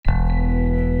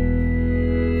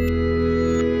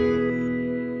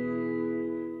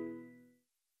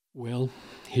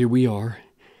Here we are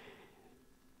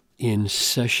in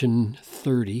session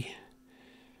 30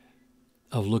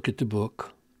 of Look at the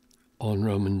Book on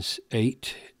Romans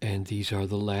 8, and these are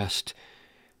the last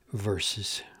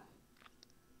verses.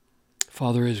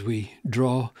 Father, as we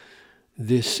draw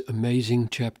this amazing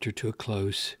chapter to a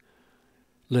close,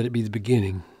 let it be the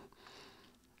beginning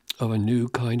of a new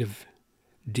kind of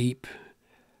deep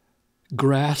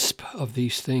grasp of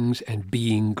these things and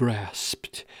being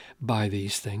grasped by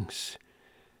these things,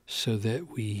 so that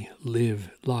we live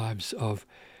lives of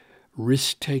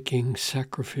risk-taking,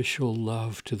 sacrificial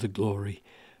love to the glory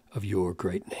of your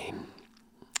great name.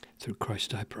 Through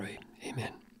Christ I pray.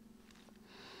 Amen.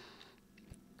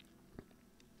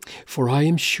 For I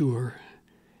am sure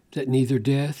that neither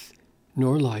death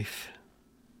nor life,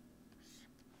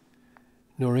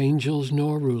 nor angels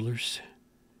nor rulers,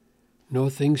 nor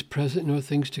things present nor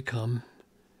things to come,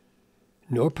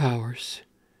 nor powers,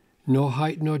 nor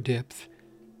height nor depth,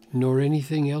 nor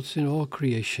anything else in all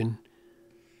creation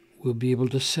will be able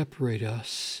to separate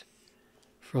us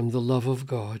from the love of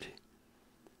God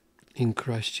in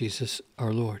Christ Jesus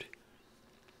our Lord.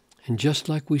 And just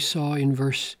like we saw in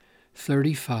verse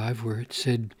 35 where it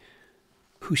said,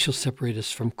 who shall separate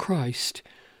us from Christ?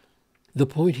 The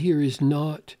point here is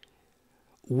not,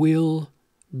 will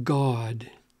God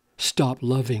stop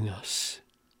loving us?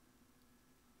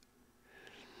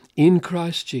 In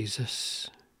Christ Jesus,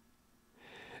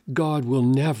 God will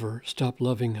never stop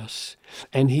loving us,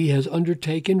 and he has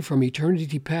undertaken from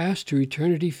eternity past to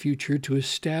eternity future to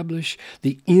establish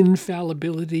the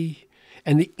infallibility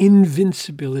and the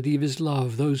invincibility of his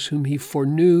love. Those whom he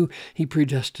foreknew, he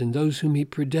predestined. Those whom he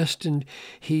predestined,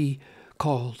 he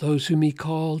called. Those whom he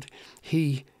called,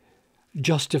 he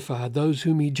justified. Those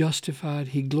whom he justified,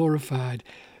 he glorified.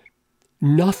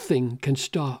 Nothing can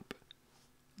stop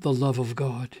the love of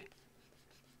God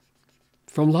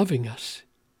from loving us.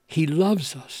 He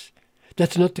loves us.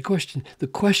 That's not the question. The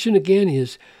question again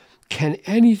is, can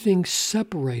anything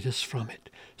separate us from it?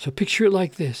 So picture it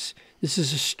like this. This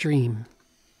is a stream.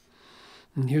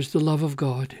 And here's the love of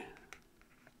God.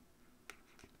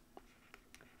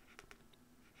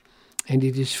 And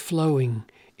it is flowing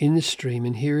in the stream.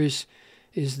 And here is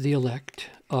the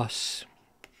elect, us.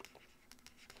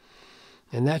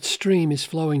 And that stream is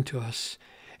flowing to us.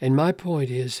 And my point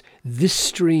is, this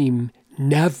stream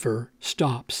never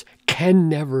stops, can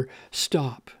never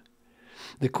stop.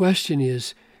 The question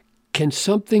is, can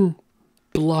something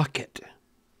block it?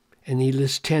 And he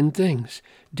lists 10 things: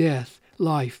 death,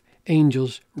 life,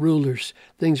 angels, rulers,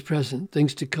 things present,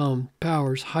 things to come,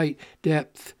 powers, height,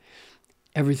 depth,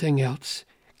 everything else.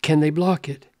 Can they block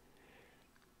it?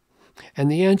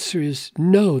 And the answer is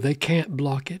no, they can't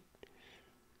block it.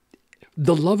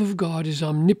 The love of God is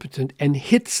omnipotent and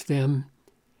hits them.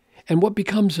 And what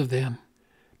becomes of them?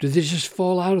 Do they just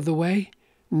fall out of the way?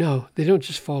 No, they don't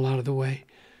just fall out of the way.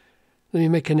 Let me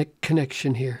make a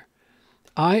connection here.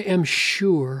 I am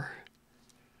sure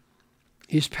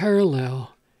is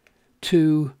parallel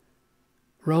to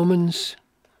Romans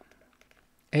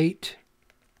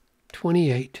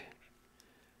 8:28.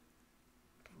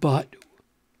 But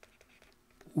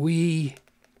we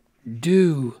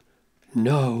do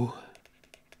know.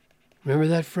 Remember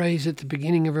that phrase at the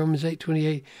beginning of Romans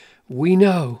 8:28? We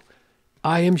know.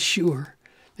 I am sure.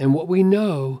 And what we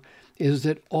know is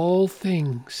that all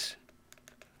things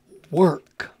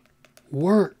work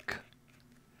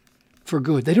for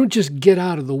good. They don't just get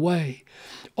out of the way.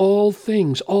 All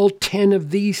things, all 10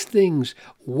 of these things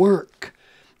work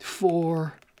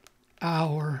for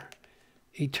our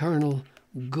eternal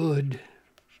good,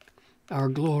 our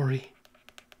glory.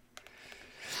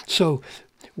 So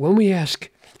when we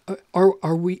ask,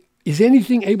 is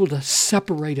anything able to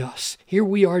separate us? Here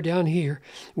we are down here.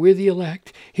 We're the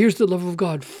elect. Here's the love of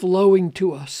God flowing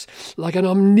to us like an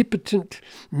omnipotent,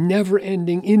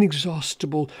 never-ending,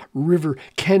 inexhaustible river.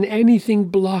 Can anything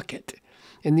block it?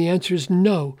 And the answer is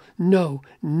no,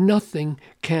 nothing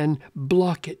can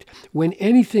block it. When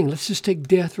anything, let's just take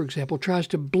death, for example, tries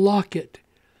to block it,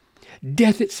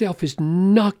 death itself is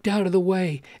knocked out of the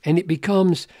way and it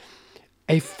becomes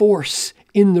a force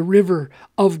in the river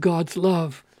of God's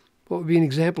love. What would be an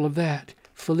example of that?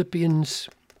 Philippians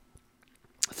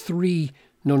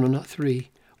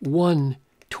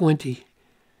 1:20.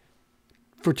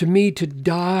 For to me to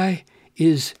die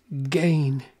is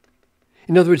gain.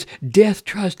 In other words, death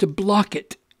tries to block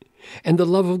it. And the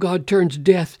love of God turns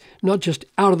death not just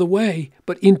out of the way,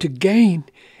 but into gain.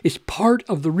 It's part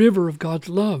of the river of God's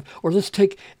love. Or let's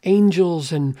take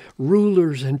angels and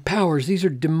rulers and powers. These are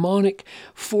demonic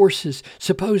forces.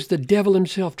 Suppose the devil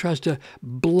himself tries to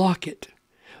block it.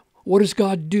 What does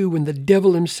God do when the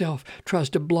devil himself tries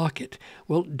to block it?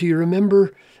 Well, do you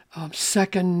remember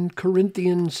 2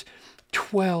 Corinthians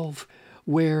 12,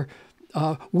 where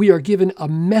we are given a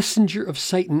messenger of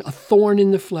Satan, a thorn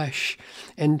in the flesh.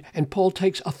 And Paul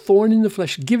takes a thorn in the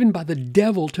flesh given by the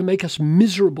devil to make us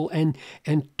miserable and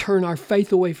turn our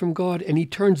faith away from God. And he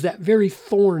turns that very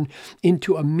thorn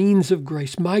into a means of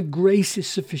grace. My grace is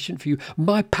sufficient for you.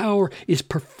 My power is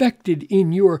perfected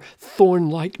in your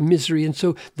thorn-like misery. And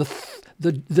so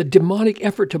the demonic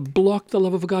effort to block the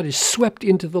love of God is swept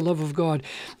into the love of God,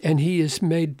 and he is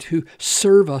made to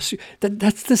serve us.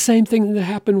 That's the same thing that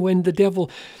happened when the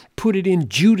devil put it in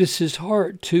Judas's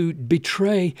heart to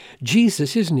betray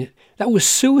Jesus, isn't it? That was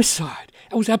suicide.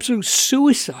 That was absolute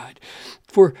suicide.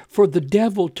 For the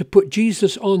devil to put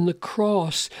Jesus on the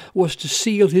cross was to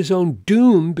seal his own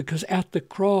doom, because at the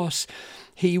cross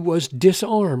he was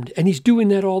disarmed. And he's doing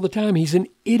that all the time. He's an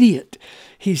idiot.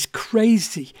 He's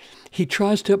crazy. He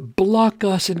tries to block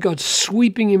us, and God's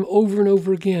sweeping him over and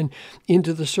over again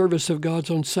into the service of God's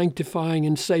own sanctifying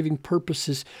and saving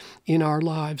purposes in our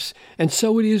lives. And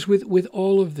so it is with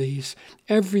all of these.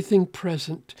 Everything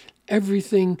present,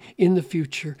 everything in the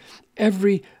future,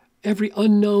 every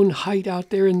unknown height out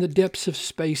there in the depths of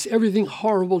space, everything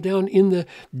horrible down in the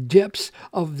depths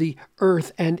of the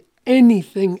earth, and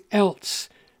anything else.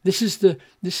 This is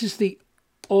the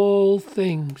all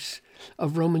things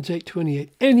of Romans 8:28.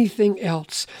 Anything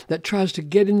else that tries to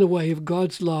get in the way of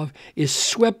God's love is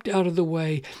swept out of the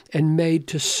way and made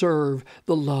to serve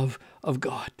the love of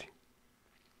God.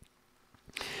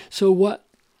 So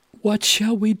what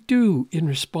shall we do in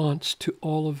response to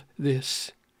all of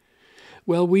this?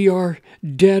 Well, we are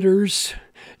debtors,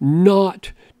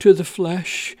 not to the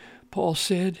flesh, Paul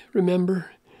said,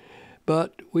 remember,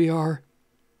 but we are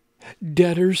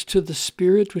debtors to the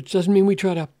Spirit, which doesn't mean we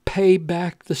try to pay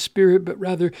back the Spirit, but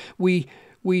rather we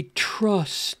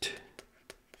trust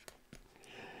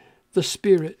the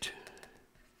Spirit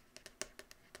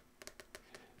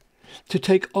to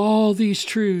take all these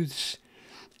truths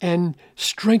and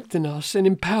strengthen us and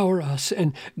empower us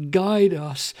and guide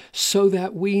us so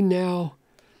that we now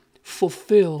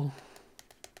fulfill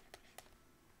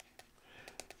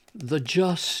the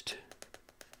just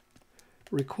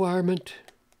requirement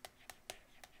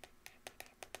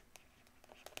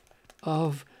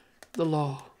of the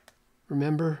law.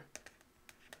 Remember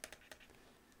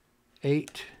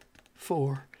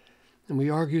 8:4. And we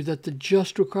argue that the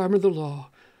just requirement of the law,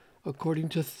 according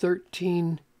to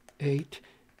 13:8,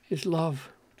 is love.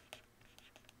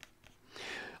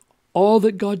 All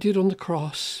that God did on the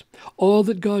cross, all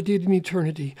that God did in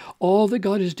eternity, all that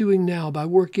God is doing now by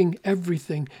working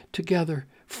everything together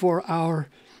for our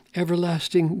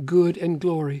everlasting good and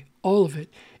glory, all of it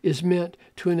is meant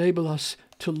to enable us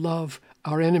to love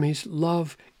our enemies,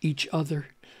 love each other,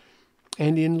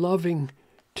 and in loving,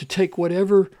 to take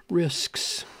whatever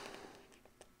risks,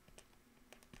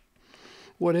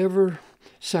 whatever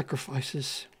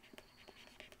sacrifices,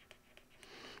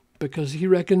 because he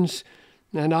reckons,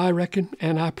 and I reckon,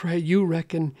 and I pray you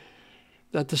reckon,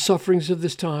 that the sufferings of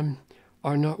this time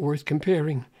are not worth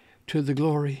comparing to the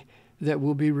glory that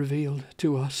will be revealed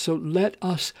to us. So let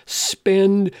us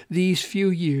spend these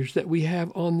few years that we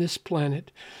have on this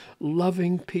planet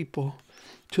loving people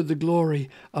to the glory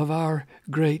of our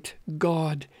great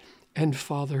God and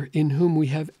Father, in whom we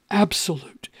have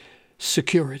absolute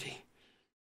security.